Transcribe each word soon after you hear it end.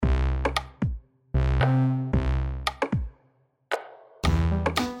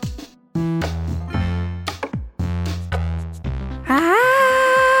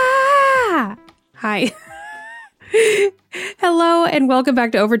and welcome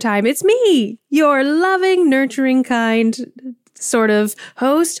back to Overtime. It's me, your loving, nurturing, kind sort of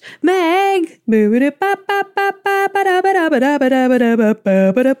host, Meg. I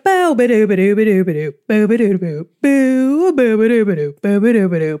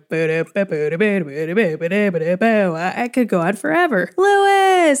could go on forever.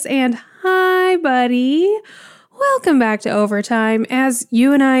 Lewis, and hi, buddy. Welcome back to Overtime. As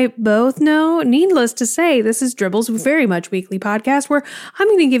you and I both know, needless to say, this is Dribble's very much weekly podcast where I'm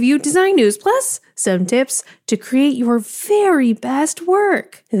going to give you design news plus some tips to create your very best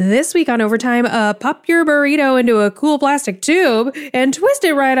work. This week on Overtime, pop your burrito into a cool plastic tube and twist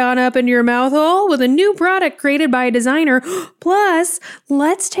it right on up into your mouth hole with a new product created by a designer. Plus,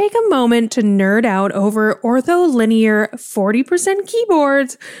 let's take a moment to nerd out over ortholinear 40%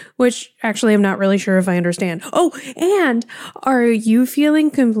 keyboards, which actually I'm not really sure if I understand. Oh, and are you feeling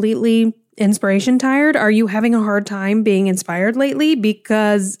completely inspiration tired? Are you having a hard time being inspired lately?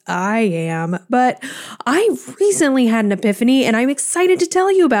 Because I am. But I recently had an epiphany and I'm excited to tell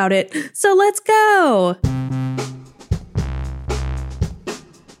you about it. So let's go.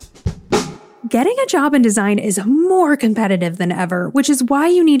 Getting a job in design is more competitive than ever, which is why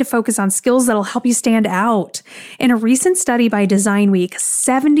you need to focus on skills that'll help you stand out. In a recent study by Design Week,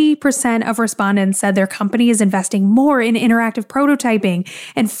 70% of respondents said their company is investing more in interactive prototyping,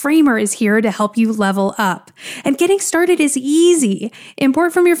 and Framer is here to help you level up. And getting started is easy.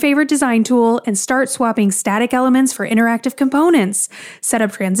 Import from your favorite design tool and start swapping static elements for interactive components. Set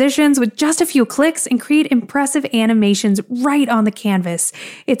up transitions with just a few clicks and create impressive animations right on the canvas.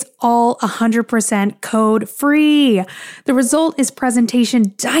 It's all 100% code free. The result is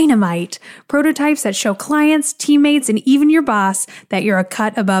presentation dynamite. Prototypes that show clients, teammates, and even your boss that you're a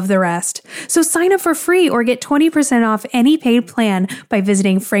cut above the rest. So sign up for free or get 20% off any paid plan by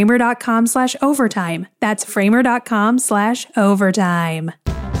visiting framer.com/overtime. That's framer.com/overtime.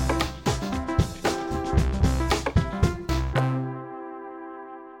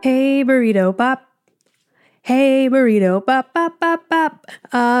 Hey, burrito pop. Hey, burrito, bop, bop, bop, bop.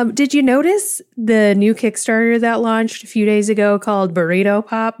 Did you notice the new Kickstarter that launched a few days ago called Burrito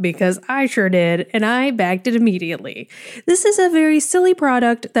Pop? Because I sure did, and I backed it immediately. This is a very silly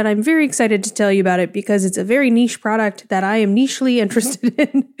product that I'm very excited to tell you about it because it's a very niche product that I am nichely interested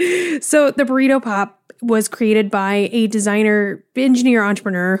in. So the Burrito Pop was created by a designer, engineer,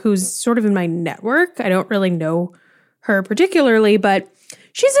 entrepreneur who's sort of in my network. I don't really know her particularly, but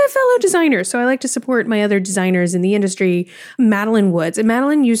she's a fellow designer, so I like to support my other designers in the industry, Madeline Woods. And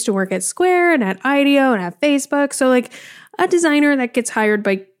Madeline used to work at Square and at IDEO and at Facebook, so like a designer that gets hired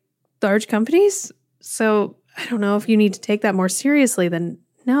by large companies. So I don't know if you need to take that more seriously than,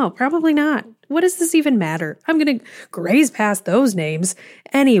 no, probably not. What does this even matter? I'm going to graze past those names.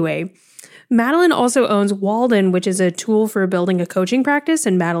 Anyway, Madeline also owns Walden, which is a tool for building a coaching practice,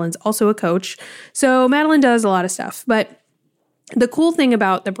 and Madeline's also a coach. So Madeline does a lot of stuff, but the cool thing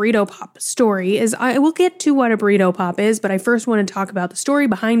about the Burrito Pop story is I will get to what a Burrito Pop is, but I first want to talk about the story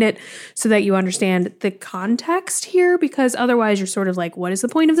behind it so that you understand the context here, because otherwise you're sort of like, what is the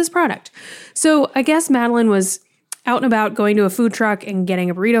point of this product? So I guess Madeline was out and about going to a food truck and getting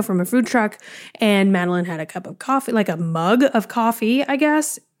a burrito from a food truck, and Madeline had a cup of coffee, like a mug of coffee, I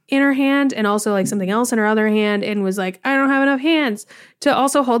guess, in her hand, and also like something else in her other hand, and was like, I don't have enough hands to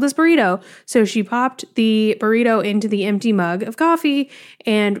also hold this burrito. So she popped the burrito into the empty mug of coffee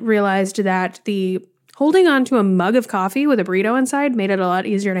and realized that the holding on to a mug of coffee with a burrito inside made it a lot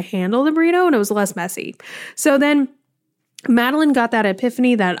easier to handle the burrito, and it was less messy. So then Madeline got that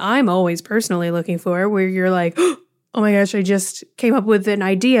epiphany that I'm always personally looking for, where you're like, oh my gosh, I just came up with an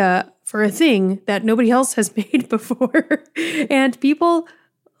idea for a thing that nobody else has made before. And people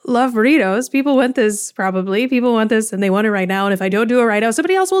love burritos. People want this, probably. People want this and they want it right now. And if I don't do it right now,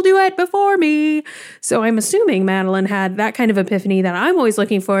 somebody else will do it before me. So I'm assuming Madeline had that kind of epiphany that I'm always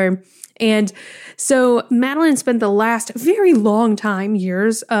looking for. And so Madeline spent the last very long time,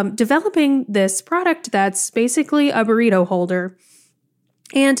 years, developing this product that's basically a burrito holder.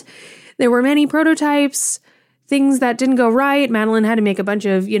 And there were many prototypes, things that didn't go right. Madeline had to make a bunch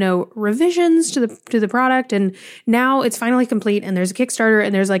of, revisions to the product, and now it's finally complete, and there's a Kickstarter,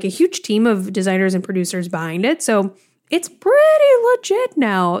 and there's like a huge team of designers and producers behind it. So it's pretty legit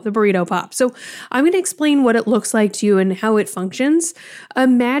now, the Burrito Pop. So I'm going to explain what it looks like to you and how it functions.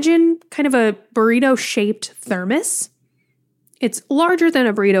 Imagine kind of a burrito-shaped thermos. It's larger than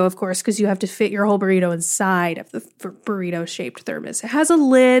a burrito, of course, because you have to fit your whole burrito inside of the burrito-shaped thermos. It has a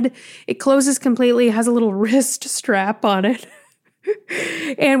lid. It closes completely. It has a little wrist strap on it.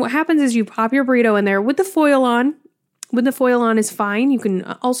 And what happens is you pop your burrito in there with the foil on. With the foil on is fine. You can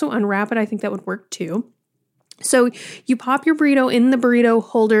also unwrap it. I think that would work too. So you pop your burrito in the burrito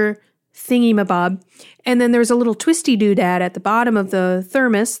holder thingy-mabob, and then there's a little twisty doodad at the bottom of the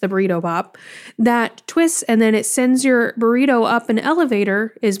thermos, the burrito pop, that twists, and then it sends your burrito up an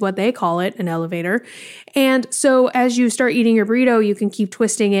elevator, is what they call it, an elevator. And so as you start eating your burrito, you can keep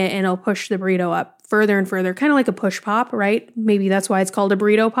twisting it, and it'll push the burrito up further and further, kind of like a push pop, right? Maybe that's why it's called a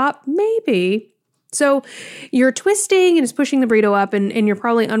burrito pop. Maybe. So you're twisting and it's pushing the burrito up, and you're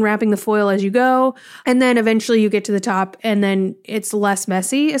probably unwrapping the foil as you go. And then eventually you get to the top, and then it's less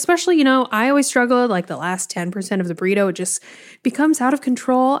messy. Especially, I always struggle like the last 10% of the burrito. It just becomes out of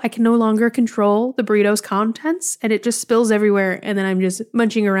control. I can no longer control the burrito's contents, and it just spills everywhere. And then I'm just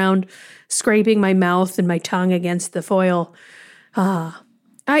munching around, scraping my mouth and my tongue against the foil.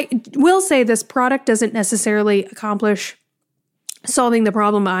 I will say this product doesn't necessarily accomplish solving the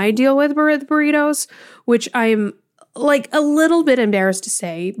problem I deal with burritos, which I'm like a little bit embarrassed to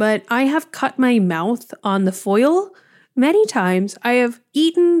say, but I have cut my mouth on the foil many times. I have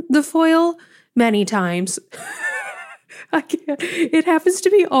eaten the foil many times. I can't. It happens to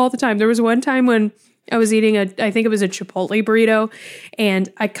me all the time. There was one time when I was eating I think it was a Chipotle burrito,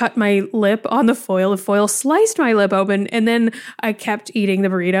 and I cut my lip on the foil. The foil sliced my lip open, and then I kept eating the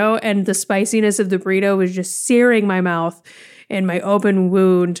burrito, and the spiciness of the burrito was just searing my mouth and my open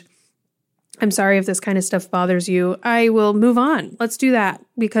wound. I'm sorry if this kind of stuff bothers you. I will move on. Let's do that,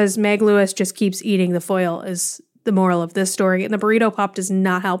 because Meg Lewis just keeps eating the foil is the moral of this story. And the burrito pop does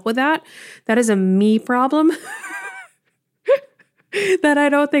not help with that. That is a me problem that I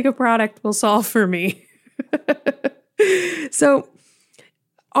don't think a product will solve for me. So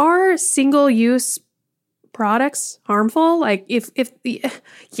are single-use products harmful? Like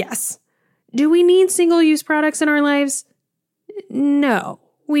yes. Do we need single-use products in our lives? No,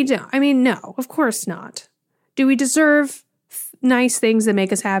 we don't. I mean, no, of course not. Do we deserve nice things that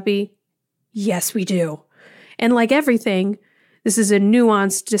make us happy? Yes, we do. And like everything, this is a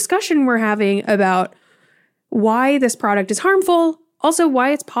nuanced discussion we're having about why this product is harmful, also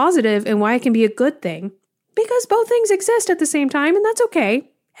why it's positive, and why it can be a good thing. Because both things exist at the same time, and that's okay.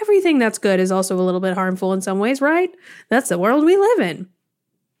 Everything that's good is also a little bit harmful in some ways, right? That's the world we live in.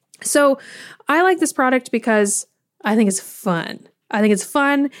 So I like this product because I think it's fun. I think it's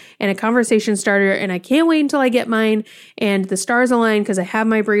fun and a conversation starter, and I can't wait until I get mine and the stars align, because I have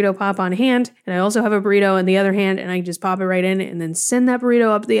my burrito pop on hand, and I also have a burrito in the other hand, and I just pop it right in and then send that burrito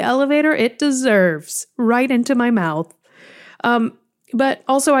up the elevator it deserves, right into my mouth. But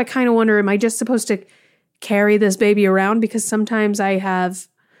also I kind of wonder, am I just supposed to carry this baby around? Because sometimes I have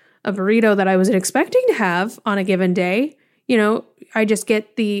a burrito that I wasn't expecting to have on a given day. I just get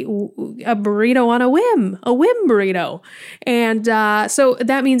a burrito on a whim burrito. And so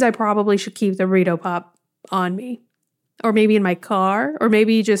that means I probably should keep the burrito pop on me, or maybe in my car, or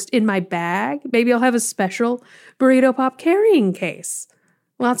maybe just in my bag. Maybe I'll have a special burrito pop carrying case.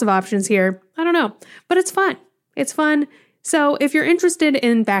 Lots of options here. I don't know, but it's fun. It's fun. So if you're interested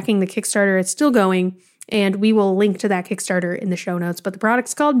in backing the Kickstarter, it's still going. And we will link to that Kickstarter in the show notes. But the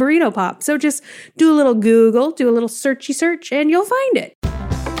product's called Burrito Pop. So just do a little Google, do a little searchy search, and you'll find it.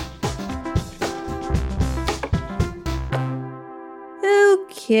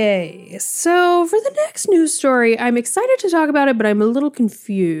 Okay, so for the next news story, I'm excited to talk about it, but I'm a little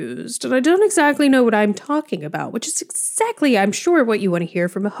confused. And I don't exactly know what I'm talking about, which is exactly, I'm sure, what you want to hear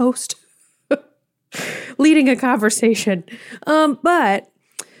from a host leading a conversation. But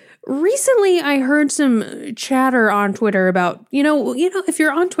recently, I heard some chatter on Twitter about, if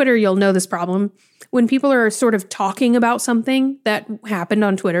you're on Twitter, you'll know this problem. When people are sort of talking about something that happened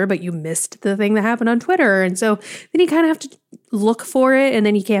on Twitter, but you missed the thing that happened on Twitter. And so then you kind of have to look for it, and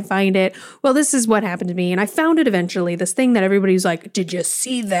then you can't find it. Well, this is what happened to me. And I found it eventually, this thing that everybody's like, did you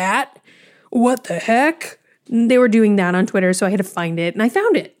see that? What the heck? They were doing that on Twitter, so I had to find it, and I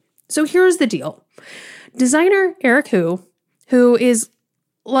found it. So here's the deal. Designer Eric Hu is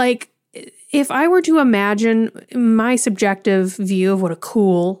like, if I were to imagine my subjective view of what a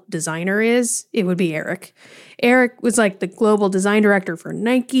cool designer is, it would be Eric. Eric was like the global design director for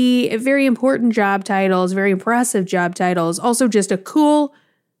Nike, very important job titles, very impressive job titles. Also just a cool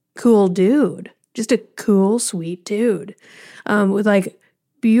dude. Just a cool, sweet dude with like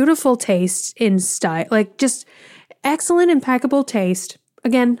beautiful taste in style, like just excellent, impeccable taste.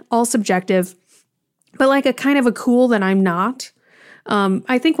 Again, all subjective, but like a kind of a cool that I'm not.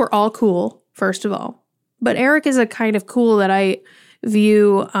 I think we're all cool, first of all. But Eric is a kind of cool that I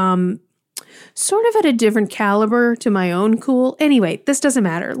view sort of at a different caliber to my own cool. Anyway, this doesn't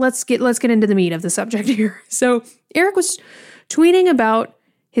matter. Let's get into the meat of the subject here. So Eric was tweeting about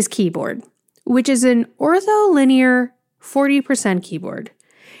his keyboard, which is an ortholinear 40% keyboard.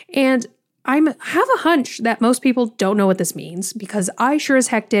 And I have a hunch that most people don't know what this means because I sure as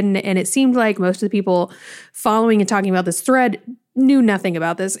heck didn't, and it seemed like most of the people following and talking about this thread knew nothing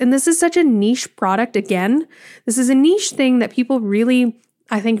about this. And this is such a niche product again. This is a niche thing that people really,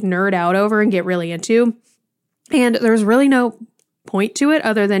 I think, nerd out over and get really into. And there's really no point to it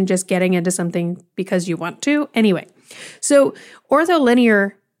other than just getting into something because you want to. Anyway, so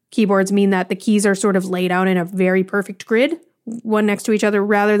ortholinear keyboards mean that the keys are sort of laid out in a very perfect grid, one next to each other,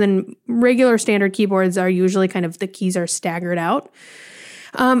 rather than regular standard keyboards are usually kind of the keys are staggered out.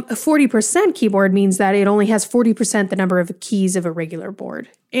 A 40% keyboard means that it only has 40% the number of keys of a regular board.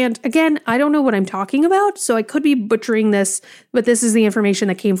 And again, I don't know what I'm talking about, so I could be butchering this, but this is the information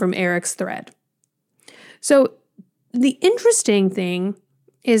that came from Eric's thread. So the interesting thing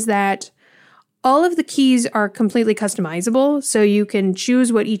is that all of the keys are completely customizable, so you can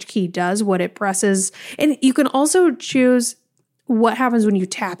choose what each key does, what it presses, and you can also choose what happens when you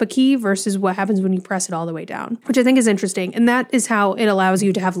tap a key versus what happens when you press it all the way down, which I think is interesting. And that is how it allows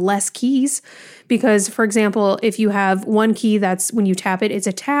you to have less keys. Because, for example, if you have one key that's when you tap it, it's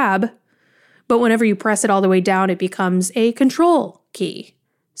a tab, but whenever you press it all the way down, it becomes a control key.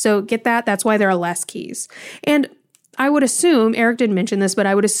 So get that? That's why there are less keys. And I would assume, Eric didn't mention this, but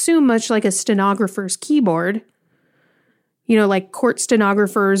I would assume much like a stenographer's keyboard, you know, like court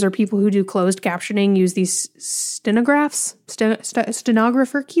stenographers or people who do closed captioning use these stenographer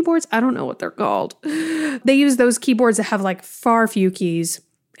keyboards. I don't know what they're called. They use those keyboards that have like far few keys,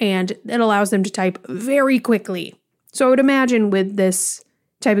 and it allows them to type very quickly. So I would imagine with this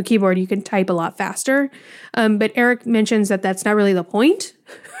type of keyboard, you can type a lot faster. But Eric mentions that that's not really the point.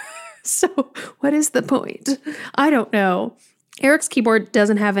 So what is the point? I don't know. Eric's keyboard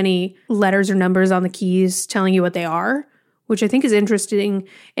doesn't have any letters or numbers on the keys telling you what they are, which I think is interesting.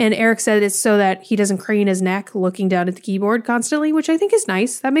 And Eric said it's so that he doesn't crane his neck looking down at the keyboard constantly, which I think is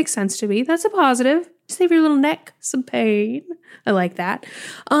nice. That makes sense to me. That's a positive. Save your little neck some pain. I like that.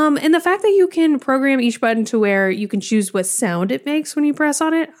 And the fact that you can program each button to where you can choose what sound it makes when you press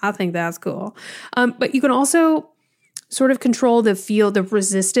on it, I think that's cool. But you can also sort of control the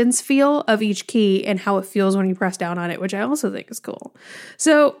resistance feel of each key and how it feels when you press down on it, which I also think is cool.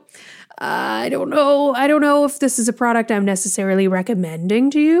 So I don't know if this is a product I'm necessarily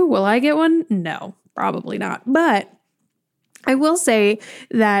recommending to you. Will I get one? No, probably not. But I will say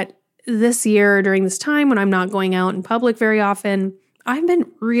that this year, during this time when I'm not going out in public very often, I've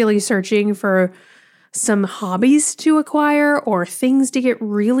been really searching for some hobbies to acquire or things to get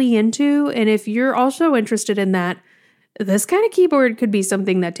really into. And if you're also interested in that, this kind of keyboard could be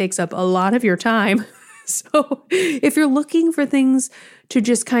something that takes up a lot of your time. So if you're looking for things to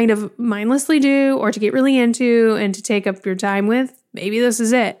just kind of mindlessly do or to get really into and to take up your time with, maybe this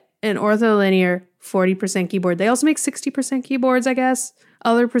is it. An ortholinear 40% keyboard. They also make 60% keyboards, I guess.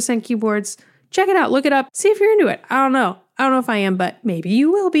 Other percent keyboards. Check it out. Look it up. See if you're into it. I don't know. I don't know if I am, but maybe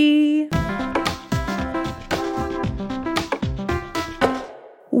you will be.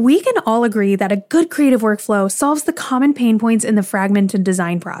 We can all agree that a good creative workflow solves the common pain points in the fragmented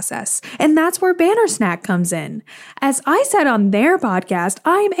design process, and that's where Bannersnap comes in. As I said on their podcast,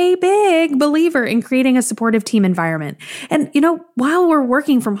 I'm a big believer in creating a supportive team environment. And, while we're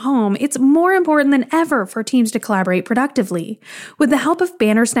working from home, it's more important than ever for teams to collaborate productively. With the help of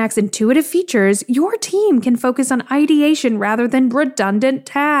Bannersnap's intuitive features, your team can focus on ideation rather than redundant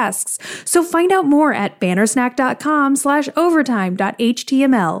tasks. So find out more at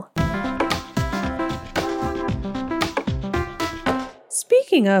bannersnap.com/overtime.html.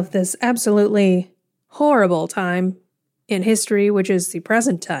 Speaking of this absolutely horrible time in history, which is the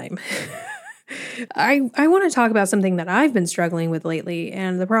present time, I want to talk about something that I've been struggling with lately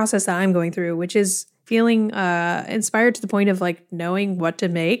and the process that I'm going through, which is feeling inspired to the point of knowing what to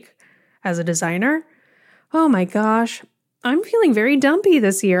make as a designer. Oh my gosh. I'm feeling very dumpy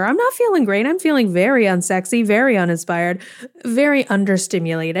this year. I'm not feeling great. I'm feeling very unsexy, very uninspired, very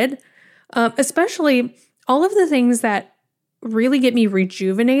understimulated. Especially all of the things that really get me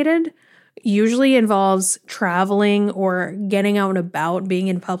rejuvenated usually involves traveling or getting out and about, being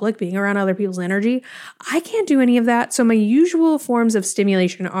in public, being around other people's energy. I can't do any of that. So my usual forms of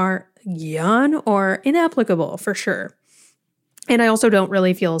stimulation are gone or inapplicable for sure. And I also don't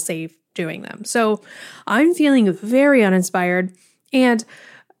really feel safe doing them. So I'm feeling very uninspired. And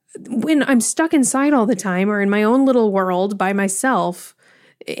when I'm stuck inside all the time or in my own little world by myself,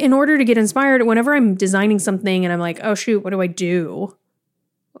 in order to get inspired, whenever I'm designing something and I'm like, oh shoot, what do I do?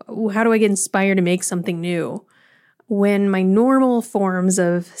 How do I get inspired to make something new? When my normal forms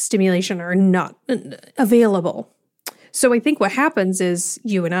of stimulation are not available. So I think what happens is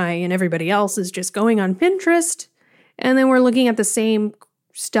you and I and everybody else is just going on Pinterest, and then we're looking at the same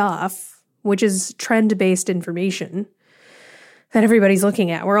stuff which is trend-based information that everybody's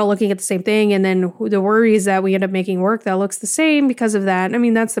looking at. We're all looking at the same thing. And then the worry is that we end up making work that looks the same because of that. I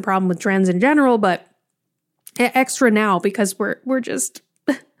mean, that's the problem with trends in general, but extra now because we're just,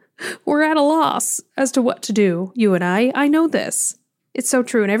 we're at a loss as to what to do. You and I know this. It's so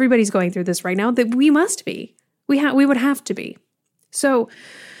true. And everybody's going through this right now that we must be. We would have to be. So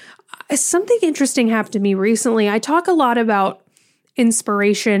something interesting happened to me recently. I talk a lot about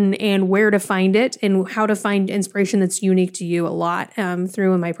inspiration and where to find it and how to find inspiration that's unique to you a lot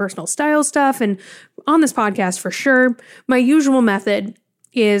through my personal style stuff and on this podcast for sure. My usual method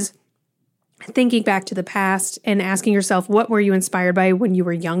is thinking back to the past and asking yourself, what were you inspired by when you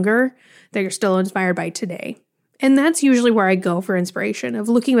were younger that you're still inspired by today? And that's usually where I go for inspiration, of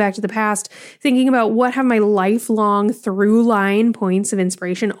looking back to the past, thinking about what have my lifelong through line points of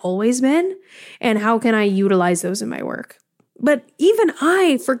inspiration always been, and how can I utilize those in my work? But even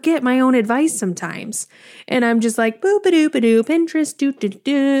I forget my own advice sometimes. And I'm just like, boop-a-doop-a-doo, Pinterest,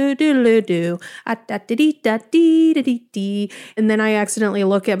 do-do-do-do-do-do-do, ah-da-da-dee-da-dee-da-dee-dee. And then I accidentally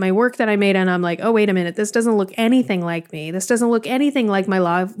look at my work that I made and I'm like, oh, wait a minute, this doesn't look anything like me. This doesn't look anything like my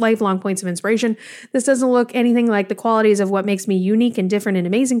lifelong points of inspiration. This doesn't look anything like the qualities of what makes me unique and different and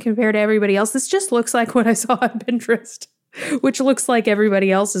amazing compared to everybody else. This just looks like what I saw on Pinterest, which looks like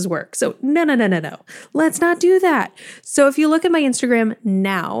everybody else's work. So no. Let's not do that. So if you look at my Instagram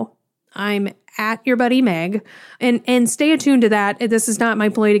now, I'm at your buddy Meg, and stay attuned to that. This is not my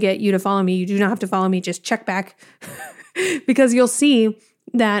ploy to get you to follow me. You do not have to follow me. Just check back because you'll see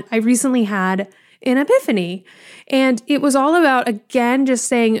that I recently had an epiphany, and it was all about, again, just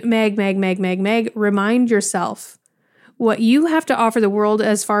saying, Meg, remind yourself what you have to offer the world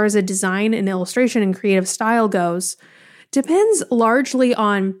as far as a design and illustration and creative style goes depends largely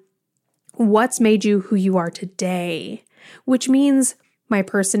on what's made you who you are today, which means my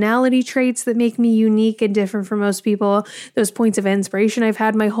personality traits that make me unique and different from most people, those points of inspiration I've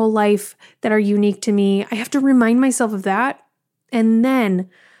had my whole life that are unique to me. I have to remind myself of that. And then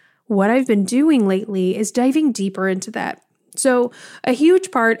what I've been doing lately is diving deeper into that. So a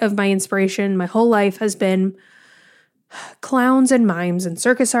huge part of my inspiration my whole life has been clowns and mimes and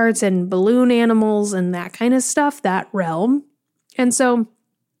circus arts and balloon animals and that kind of stuff, that realm. And so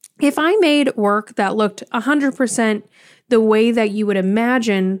if I made work that looked 100% the way that you would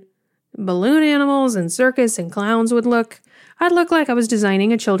imagine balloon animals and circus and clowns would look, I'd look like I was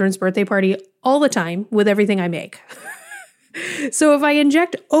designing a children's birthday party all the time with everything I make. So if I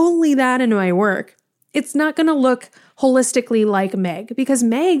inject only that into my work, it's not going to look holistically like Meg, because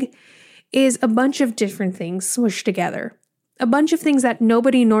Meg is a bunch of different things smushed together. A bunch of things that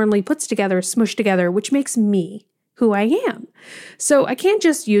nobody normally puts together, smushed together, which makes me who I am. So I can't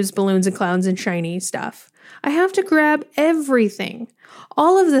just use balloons and clowns and shiny stuff. I have to grab everything,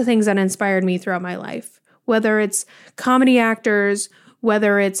 all of the things that inspired me throughout my life, whether it's comedy actors,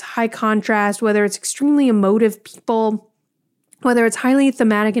 whether it's high contrast, whether it's extremely emotive people, whether it's highly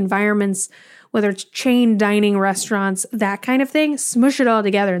thematic environments, whether it's chain dining restaurants, that kind of thing, smush it all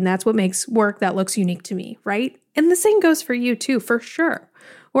together. And that's what makes work that looks unique to me, right? And the same goes for you too, for sure.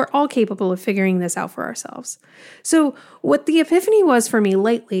 We're all capable of figuring this out for ourselves. So what the epiphany was for me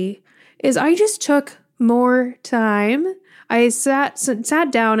lately is I just took more time. I sat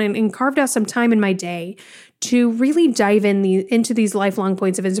down and carved out some time in my day to really dive into these lifelong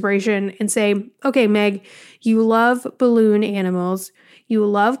points of inspiration and say, okay, Meg, you love balloon animals, you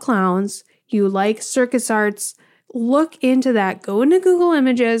love clowns, you like circus arts, look into that. Go into Google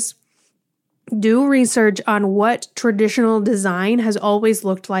Images, do research on what traditional design has always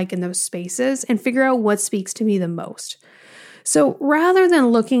looked like in those spaces, and figure out what speaks to me the most. So rather than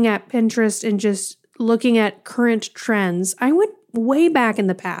looking at Pinterest and just looking at current trends, I went way back in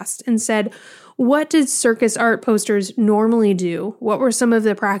the past and said, what did circus art posters normally do? What were some of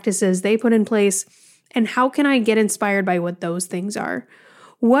the practices they put in place? And how can I get inspired by what those things are?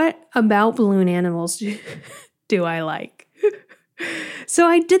 What about balloon animals do I like? So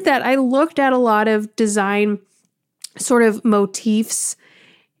I did that. I looked at a lot of design sort of motifs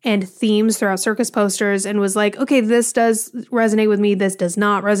and themes throughout circus posters and was like, okay, this does resonate with me. This does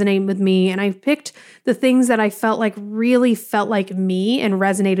not resonate with me. And I picked the things that I felt like really felt like me and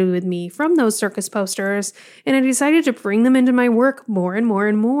resonated with me from those circus posters. And I decided to bring them into my work more and more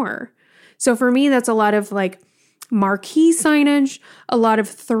and more. So for me, that's a lot of like marquee signage, a lot of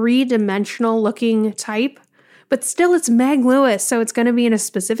 3-dimensional looking type, but still it's Meg Lewis. So it's going to be in a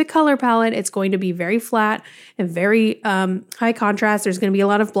specific color palette. It's going to be very flat and very high contrast. There's going to be a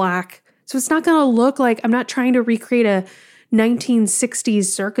lot of black. So it's not going to look like I'm not trying to recreate a 1960s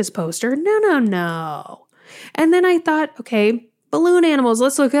circus poster. No. And then I thought, okay, balloon animals.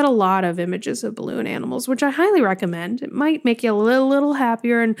 Let's look at a lot of images of balloon animals, which I highly recommend. It might make you a little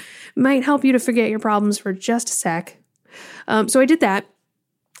happier and might help you to forget your problems for just a sec. So I did that.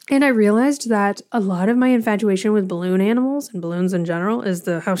 And I realized that a lot of my infatuation with balloon animals and balloons in general is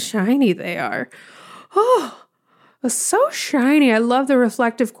how shiny they are. Oh, so shiny. I love the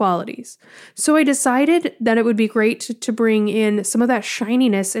reflective qualities. So I decided that it would be great to bring in some of that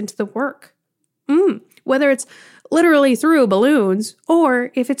shininess into the work. Whether it's literally through balloons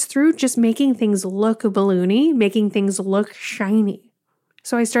or if it's through just making things look balloony, making things look shiny.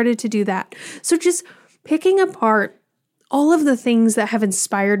 So I started to do that. So just picking apart all of the things that have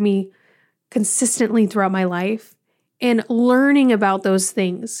inspired me consistently throughout my life and learning about those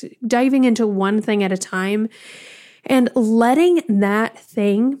things, diving into one thing at a time and letting that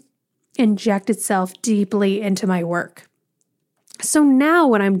thing inject itself deeply into my work. So now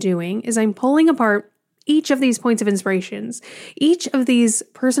what I'm doing is I'm pulling apart each of these points of inspirations, each of these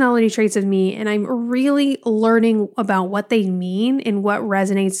personality traits of me, and I'm really learning about what they mean and what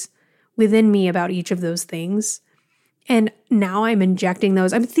resonates within me about each of those things. And now I'm injecting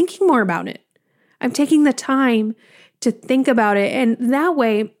those. I'm thinking more about it. I'm taking the time to think about it. And that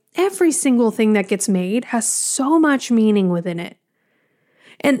way, every single thing that gets made has so much meaning within it.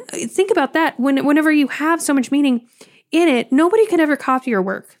 And think about that. Whenever you have so much meaning in it, nobody can ever copy your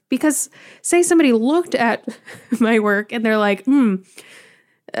work. Because say somebody looked at my work and they're like,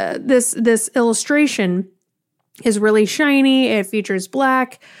 this illustration is really shiny. It features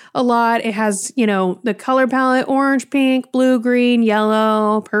black a lot. It has, the color palette, orange, pink, blue, green,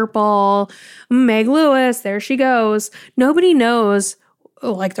 yellow, purple. Meg Lewis, there she goes. Nobody knows,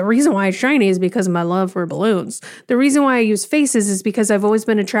 the reason why it's shiny is because of my love for balloons. The reason why I use faces is because I've always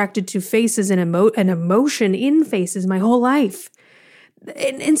been attracted to faces and emotion in faces my whole life.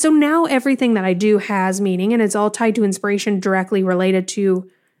 And so now everything that I do has meaning, and it's all tied to inspiration directly related to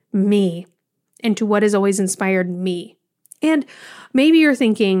me and to what has always inspired me. And maybe you're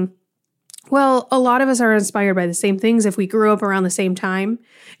thinking, well, a lot of us are inspired by the same things if we grew up around the same time.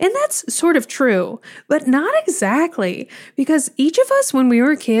 And that's sort of true, but not exactly. Because each of us, when we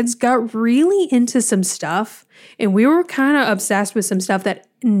were kids, got really into some stuff. And we were kind of obsessed with some stuff that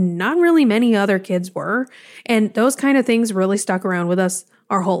not really many other kids were. And those kind of things really stuck around with us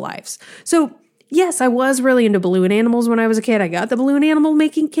our whole lives. So yes, I was really into balloon animals when I was a kid. I got the balloon animal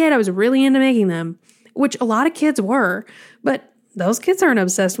making kit. I was really into making them, which a lot of kids were. But those kids aren't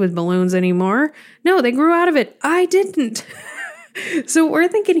obsessed with balloons anymore. No, they grew out of it. I didn't. So we're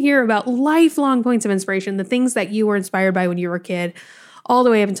thinking here about lifelong points of inspiration, the things that you were inspired by when you were a kid, all the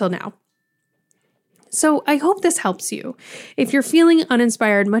way up until now. So I hope this helps you. If you're feeling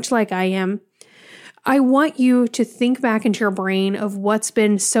uninspired, much like I am, I want you to think back into your brain of what's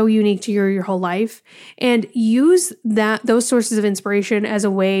been so unique to your whole life and use those sources of inspiration as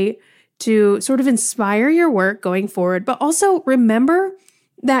a way to sort of inspire your work going forward. But also remember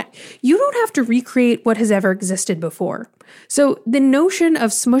that you don't have to recreate what has ever existed before. So the notion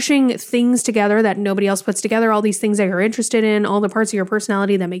of smushing things together that nobody else puts together, all these things that you're interested in, all the parts of your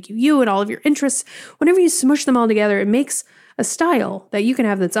personality that make you you and all of your interests, whenever you smush them all together, it makes a style that you can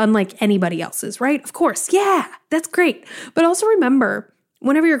have that's unlike anybody else's, right? Of course. Yeah, that's great. But also remember,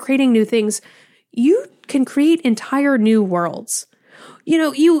 whenever you're creating new things, you can create entire new worlds.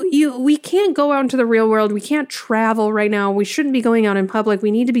 We can't go out into the real world. We can't travel right now. We shouldn't be going out in public.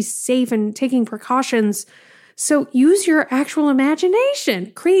 We need to be safe and taking precautions. So use your actual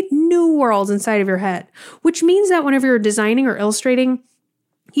imagination. Create new worlds inside of your head, which means that whenever you're designing or illustrating,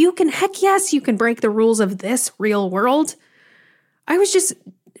 you can break the rules of this real world. I was just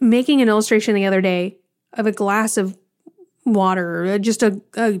making an illustration the other day of a glass of water, just a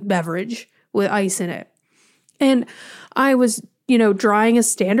beverage with ice in it. And I was drawing a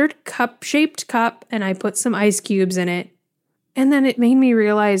standard cup-shaped cup, and I put some ice cubes in it. And then it made me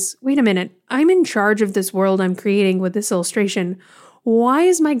realize, wait a minute, I'm in charge of this world I'm creating with this illustration. Why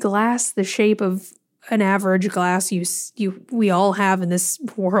is my glass the shape of an average glass we all have in this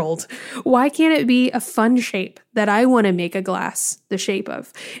world? Why can't it be a fun shape that I want to make a glass the shape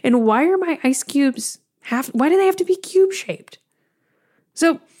of? And why are my ice cubes why do they have to be cube-shaped?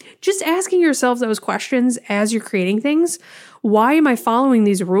 So just asking yourself those questions as you're creating things. Why am I following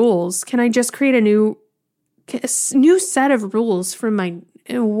these rules? Can I just create a new set of rules from my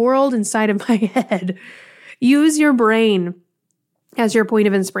world inside of my head? Use your brain as your point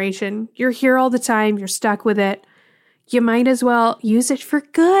of inspiration. You're here all the time. You're stuck with it. You might as well use it for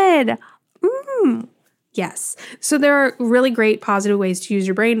good. Yes. So there are really great positive ways to use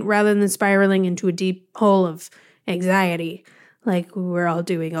your brain rather than spiraling into a deep hole of anxiety like we're all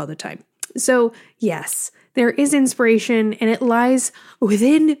doing all the time. So yes, there is inspiration and it lies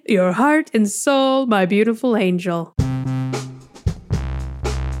within your heart and soul, my beautiful angel.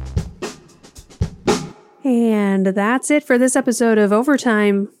 And that's it for this episode of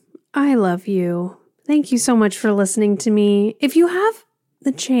Overtime. I love you. Thank you so much for listening to me. If you have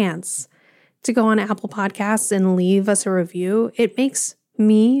the chance to go on Apple Podcasts and leave us a review, it makes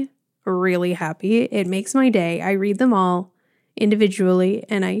me really happy. It makes my day. I read them all individually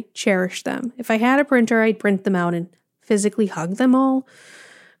and I cherish them. If I had a printer, I'd print them out and physically hug them all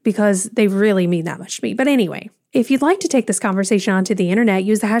because they really mean that much to me. But anyway, if you'd like to take this conversation onto the internet,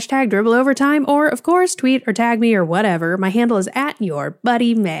 use the hashtag #DribbleOvertime or, of course, tweet or tag me or whatever. My handle is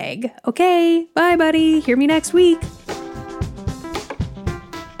 @YourBuddyMeg. Okay, bye, buddy. Hear me next week.